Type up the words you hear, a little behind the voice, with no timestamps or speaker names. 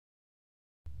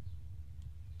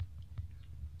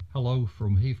Hello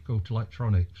from Heathcote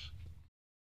Electronics.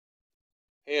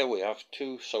 Here we have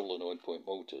two solenoid point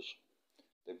motors.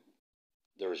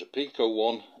 There is a Peco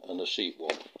one and a Seep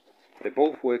one. They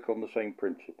both work on the same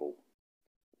principle.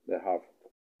 They have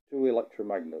two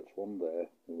electromagnets, one there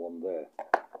and one there.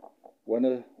 When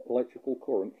an electrical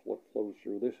current flows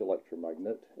through this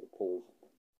electromagnet, it pulls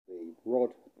the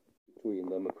rod between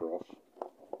them across.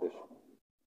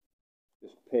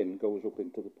 This pin goes up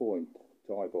into the point,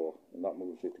 tie bar, and that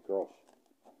moves it across.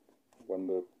 When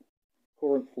the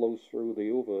current flows through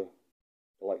the other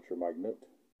electromagnet,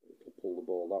 it will pull the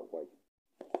ball that way.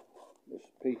 This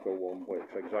Peco one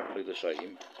works exactly the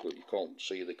same, but you can't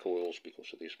see the coils because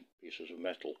of these pieces of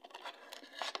metal.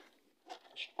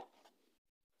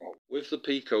 With the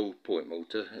Peco point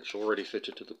motor, it's already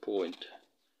fitted to the point,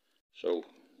 so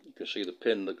you can see the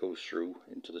pin that goes through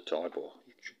into the tie bar.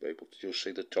 You should be able to just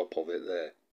see the top of it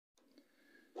there.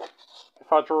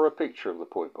 If I draw a picture of the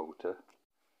point motor,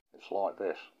 it's like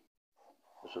this.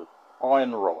 There's an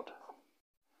iron rod.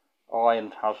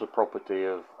 Iron has the property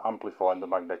of amplifying the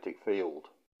magnetic field.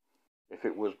 If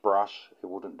it was brass, it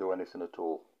wouldn't do anything at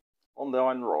all. On the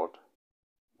iron rod,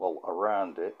 well,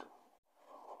 around it,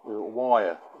 the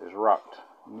wire is wrapped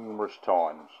numerous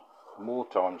times. More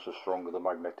times the stronger the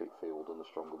magnetic field and the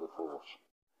stronger the force.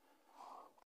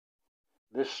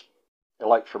 This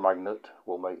electromagnet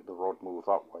will make the rod move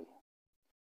that way.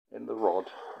 In the rod,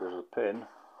 there's a pin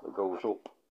that goes up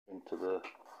into the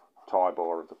tie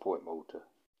bar of the point motor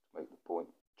to make the point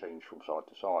change from side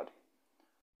to side.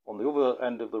 On the other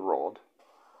end of the rod,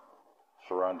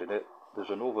 surrounding it, there's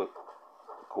another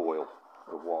coil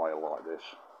of wire like this.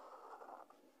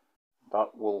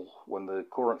 That will, when the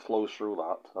current flows through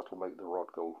that will make the rod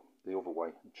go the other way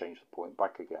and change the point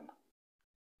back again.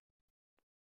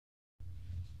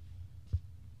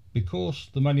 Because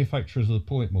the manufacturers of the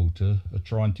point motor are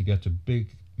trying to get a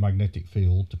big magnetic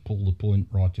field to pull the point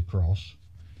right across,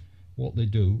 what they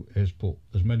do is put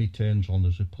as many turns on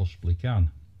as they possibly can,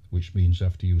 which means they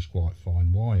have to use quite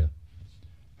fine wire.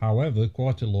 However,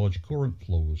 quite a large current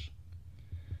flows.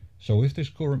 So if this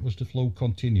current was to flow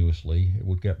continuously, it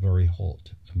would get very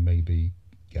hot and maybe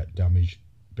get damaged,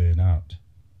 burn out.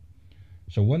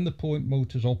 So when the point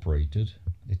motor is operated,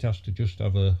 it has to just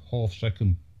have a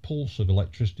half-second pulse of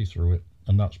electricity through it,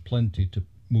 and that's plenty to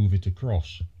move it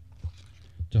across.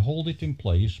 To hold it in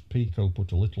place, Peco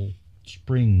put a little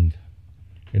spring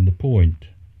in the point.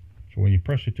 So when you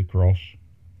press it across,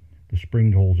 the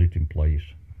spring holds it in place.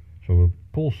 So a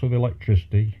pulse of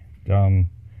electricity down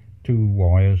two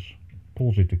wires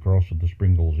pulls it across and the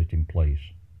spring holds it in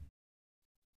place.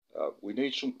 We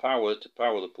need some power to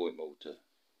power the point motor.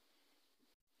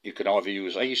 You can either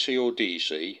use AC or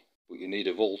DC, but you need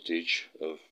a voltage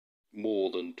of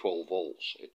more than 12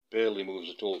 volts. It barely moves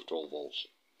at all 12 volts.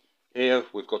 Here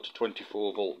we've got a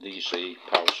 24 volt DC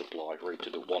power supply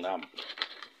rated at 1 amp.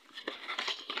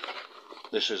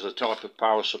 This is the type of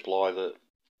power supply that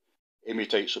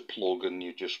imitates a plug and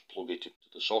you just plug it into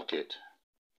the socket.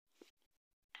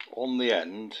 On the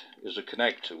end is a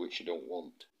connector which you don't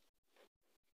want.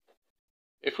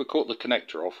 If we cut the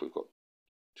connector off, we've got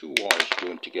two wires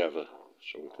joined together,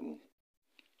 so we can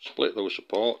split those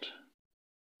apart,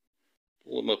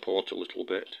 pull them apart a little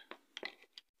bit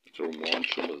to unwind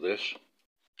some of this.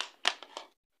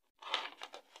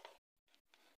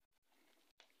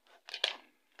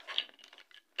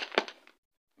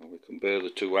 And we can bare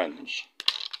the two ends.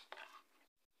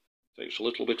 It takes a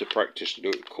little bit of practice to do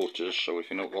it with cutters, so if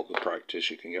you've not got the practice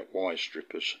you can get wire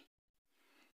strippers.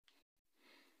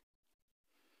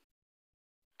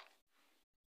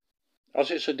 As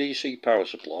it's a DC power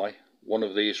supply, one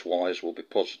of these wires will be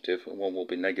positive and one will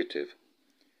be negative.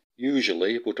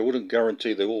 Usually, but I wouldn't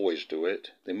guarantee they always do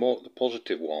it, they mark the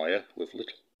positive wire with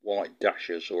little white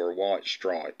dashes or a white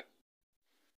stripe.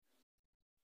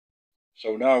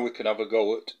 So now we can have a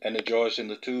go at energising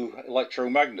the two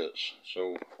electromagnets.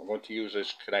 So I'm going to use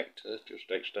this connector,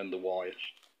 just extend the wires.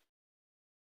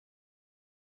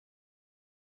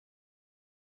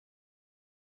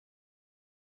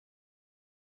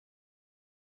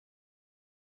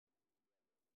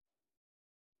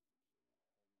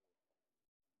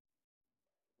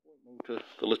 Motor,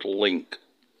 the little link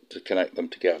to connect them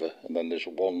together, and then there's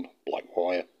one black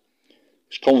wire.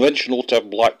 It's conventional to have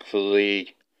black for the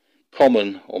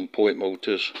common on point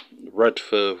motors, red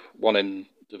for one end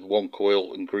of one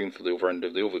coil and green for the other end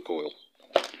of the other coil.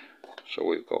 So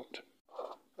we've got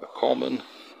a common,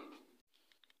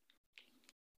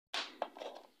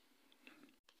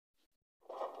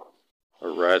 a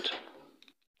red,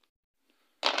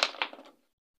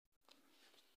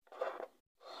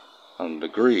 and a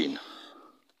green.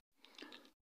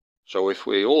 So if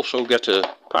we also get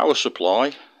a power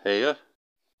supply here,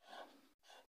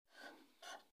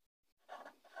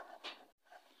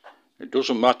 it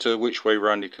doesn't matter which way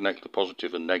round you connect the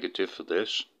positive and negative for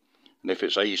this, and if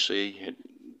it's AC it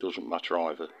doesn't matter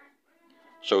either.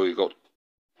 So we've got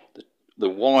the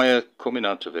wire coming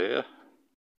out of here,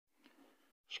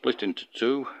 split into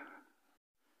two,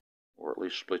 or at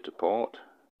least split apart.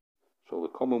 So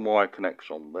the common wire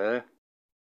connects on there.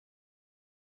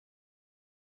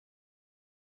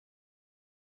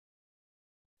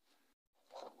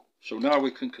 So now we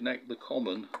can connect the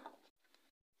common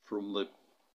from the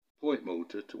point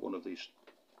motor to one of these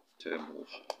terminals.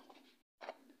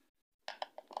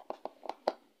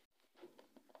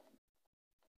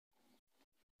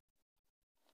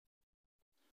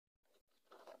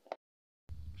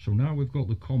 So now we've got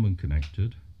the common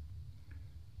connected.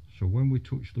 So when we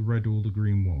touch the red or the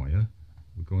green wire,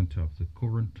 we're going to have the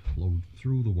current flow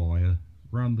through the wire,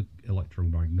 round the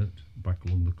electromagnet, back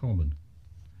along the common.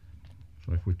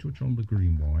 So if we touch on the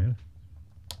green wire,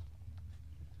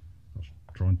 that's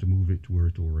trying to move it to where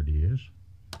it already is.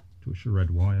 Touch the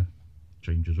red wire,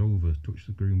 changes over. Touch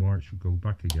the green wire, it should go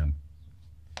back again.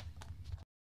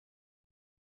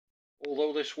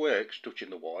 Although this works,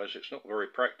 touching the wires, it's not very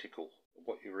practical.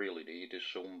 What you really need is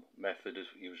some method of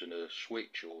using a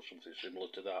switch or something similar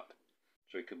to that,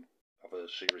 so you can have a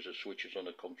series of switches on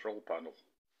a control panel.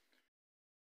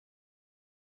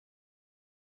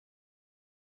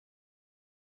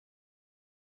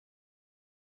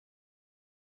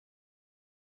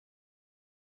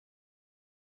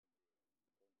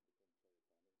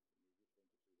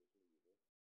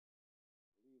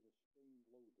 Lever spring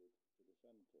loaded to the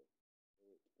centre, so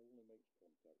it only makes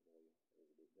contact while you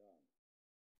hold it down.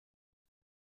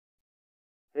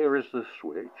 Here is the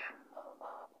switch.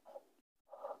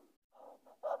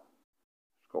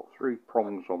 It's got three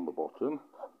prongs on the bottom.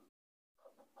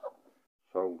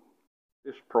 So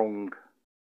this prong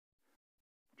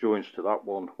joins to that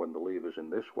one when the lever's in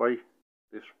this way.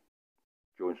 This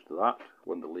joins to that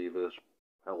when the lever's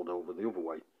held over the other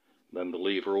way. Then the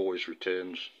lever always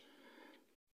returns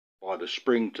by the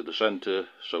spring to the centre,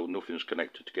 so nothing's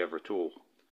connected together at all.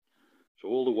 So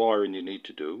all the wiring you need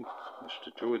to do is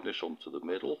to join this onto the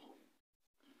middle,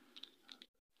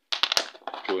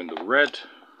 join the red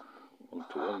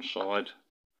onto one side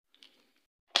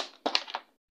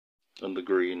and the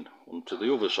green onto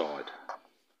the other side.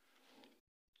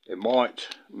 It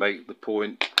might make the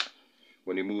point,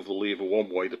 when you move the lever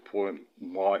one way, the point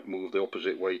might move the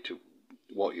opposite way to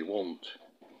what you want.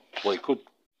 Well, you could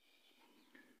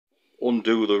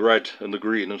undo the red and the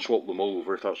green and swap them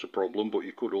over if that's a problem, but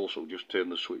you could also just turn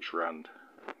the switch round.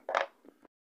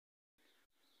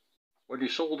 When you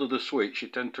solder the switch, you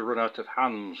tend to run out of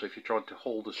hands if you try to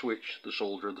hold the switch, the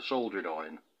solder and the soldering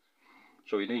iron.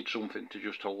 So you need something to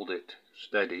just hold it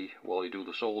steady while you do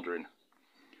the soldering.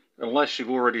 Unless you've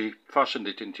already fastened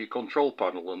it into your control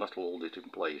panel, and that'll hold it in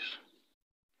place.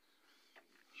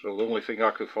 So the only thing I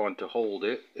could find to hold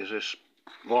it is this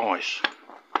vise.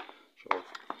 So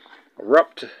I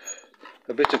wrapped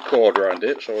a bit of cord around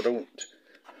it so I don't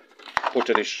put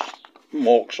any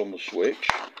marks on the switch.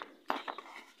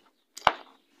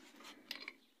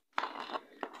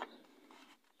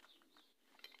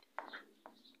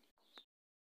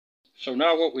 So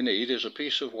now what we need is a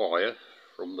piece of wire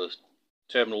from the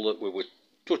terminal that we were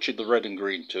touching the red and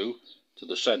green to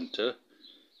the centre.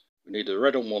 We need the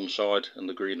red on one side and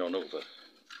the green on other.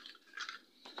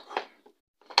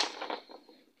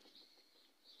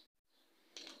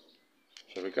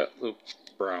 So we get the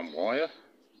brown wire.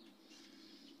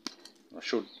 I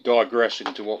should digress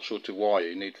into what sort of wire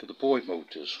you need for the point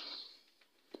motors.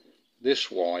 This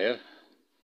wire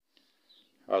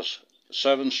has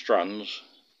 7 strands,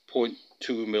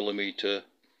 0.2mm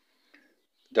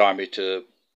diameter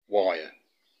wire.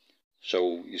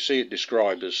 So you see it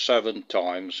described as 7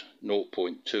 times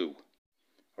 0.2.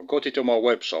 I've got it on my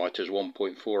website as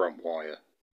 1.4 amp wire.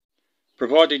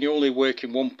 Providing you're only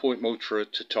working one point motor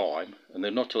at a time and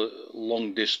they're not a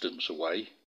long distance away,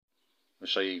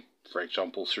 say for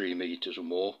example 3 meters or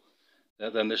more,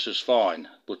 then this is fine.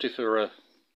 But if they're a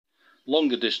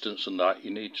longer distance than that,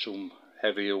 you need some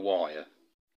heavier wire.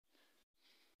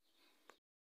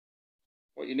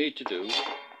 What you need to do is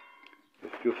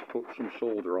just put some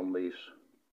solder on these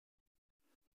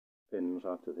pins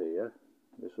out of here.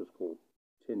 This is called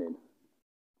tinning.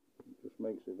 It just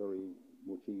makes it very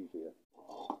much easier.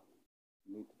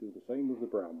 You need to do the same with the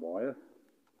brown wire.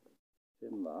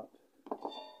 Tin that.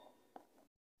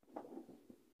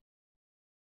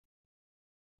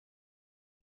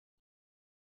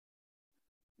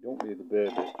 You don't need the bare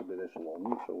bit to be this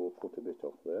long, so we'll put a bit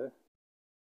up there.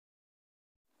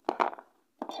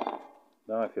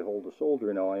 Now if you hold the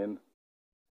soldering iron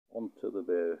onto the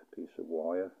bare piece of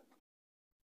wire,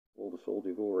 all the solder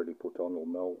you've already put on will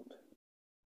melt.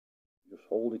 Just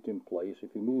hold it in place.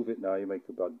 If you move it now you make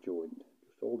a bad joint.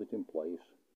 Just hold it in place.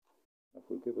 If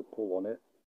we give a pull on it,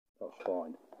 that's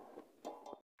fine.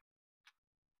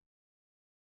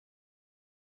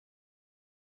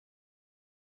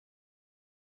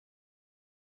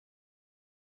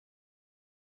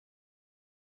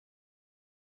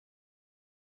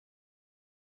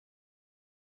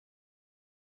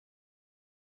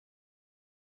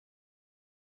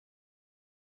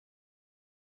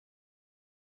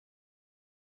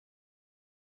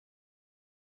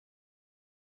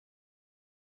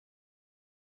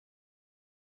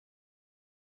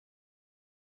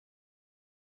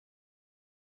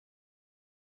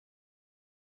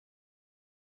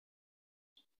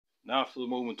 Now for the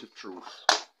moment of truth.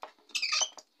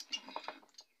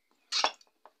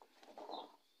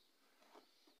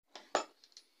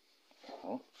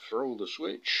 I'll throw the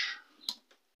switch.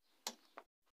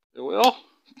 There we are.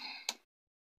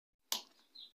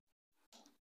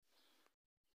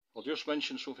 I'll just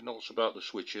mention something else about the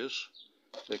switches.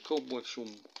 They come with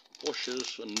some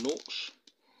washers and nuts,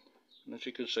 and as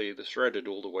you can see they're threaded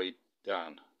all the way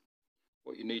down.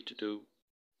 What you need to do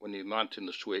when you're mounting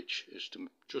the switch is to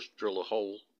just drill a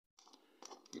hole.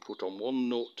 You put on one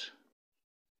nut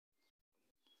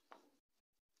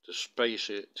to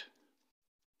space it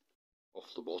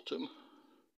off the bottom.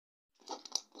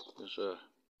 There's a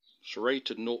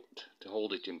serrated nut to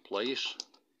hold it in place.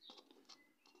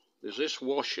 There's this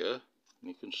washer, and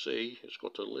you can see it's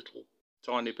got a little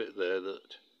tiny bit there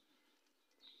that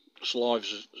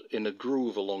slides in a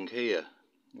groove along here.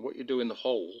 And what you do in the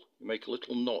hole, you make a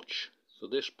little notch for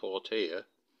this part here,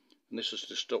 and this is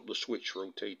to stop the switch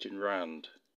rotating round.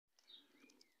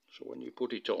 So when you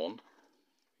put it on,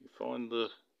 you find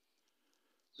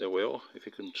there we are, if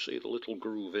you can see the little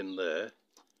groove in there,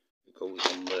 it goes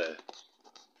on there,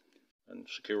 and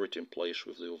secure it in place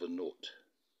with the other nut.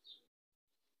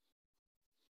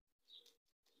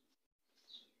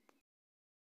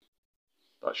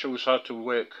 That shows how to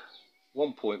work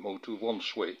one point motor with one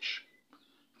switch,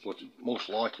 but most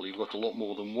likely you've got a lot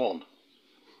more than one.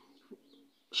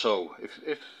 So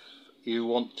if you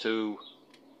want to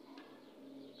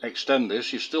extend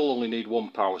this, you still only need one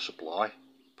power supply,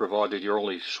 provided you're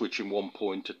only switching one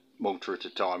point motor at a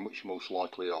time, which you most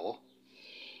likely are.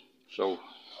 So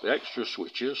the extra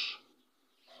switches,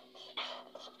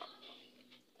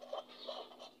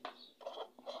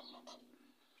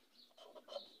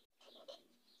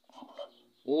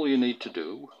 all you need to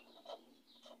do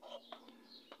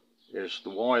is the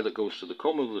wire that goes to the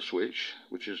common of the switch,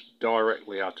 which is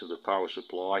directly out of the power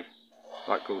supply,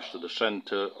 that goes to the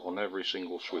centre on every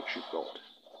single switch you've got.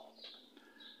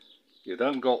 You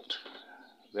then got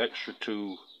the extra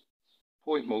two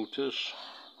point motors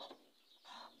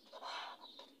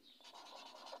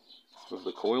with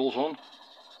the coils on.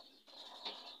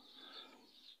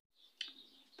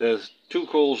 There's two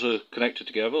coils are connected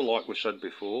together like we said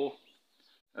before,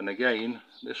 and again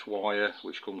this wire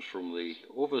which comes from the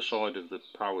other side of the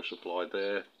power supply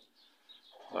there,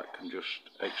 that can just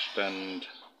extend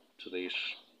to these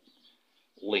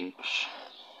links,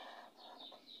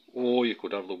 or you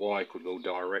could have the wire could go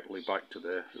directly back to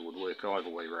there. It would work either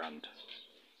way round.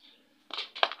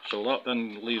 So that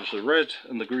then leaves the red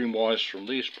and the green wires from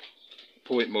these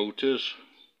point motors.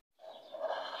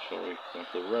 So we have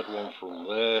the red one from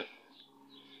there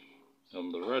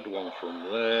and the red one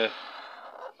from there.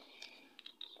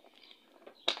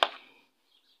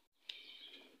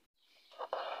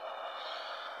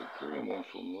 The green one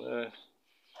from there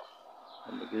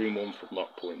and the green one from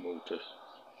that point motor.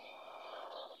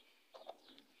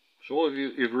 So all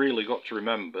you've really got to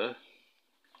remember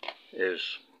is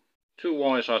two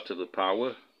wires out of the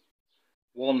power.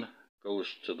 One goes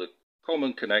to the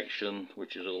common connection,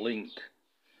 which is a link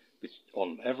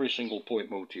on every single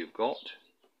point motor you've got,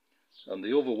 and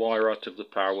the other wire out of the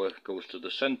power goes to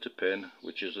the centre pin,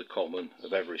 which is the common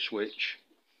of every switch,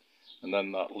 and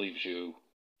then that leaves you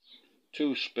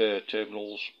two spare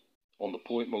terminals on the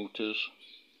point motors.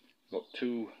 You've got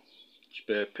two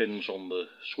spare pins on the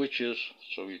switches,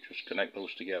 so you just connect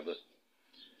those together.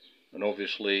 And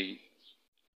obviously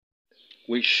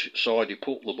which side you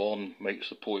put them on makes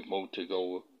the point motor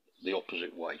go the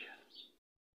opposite way.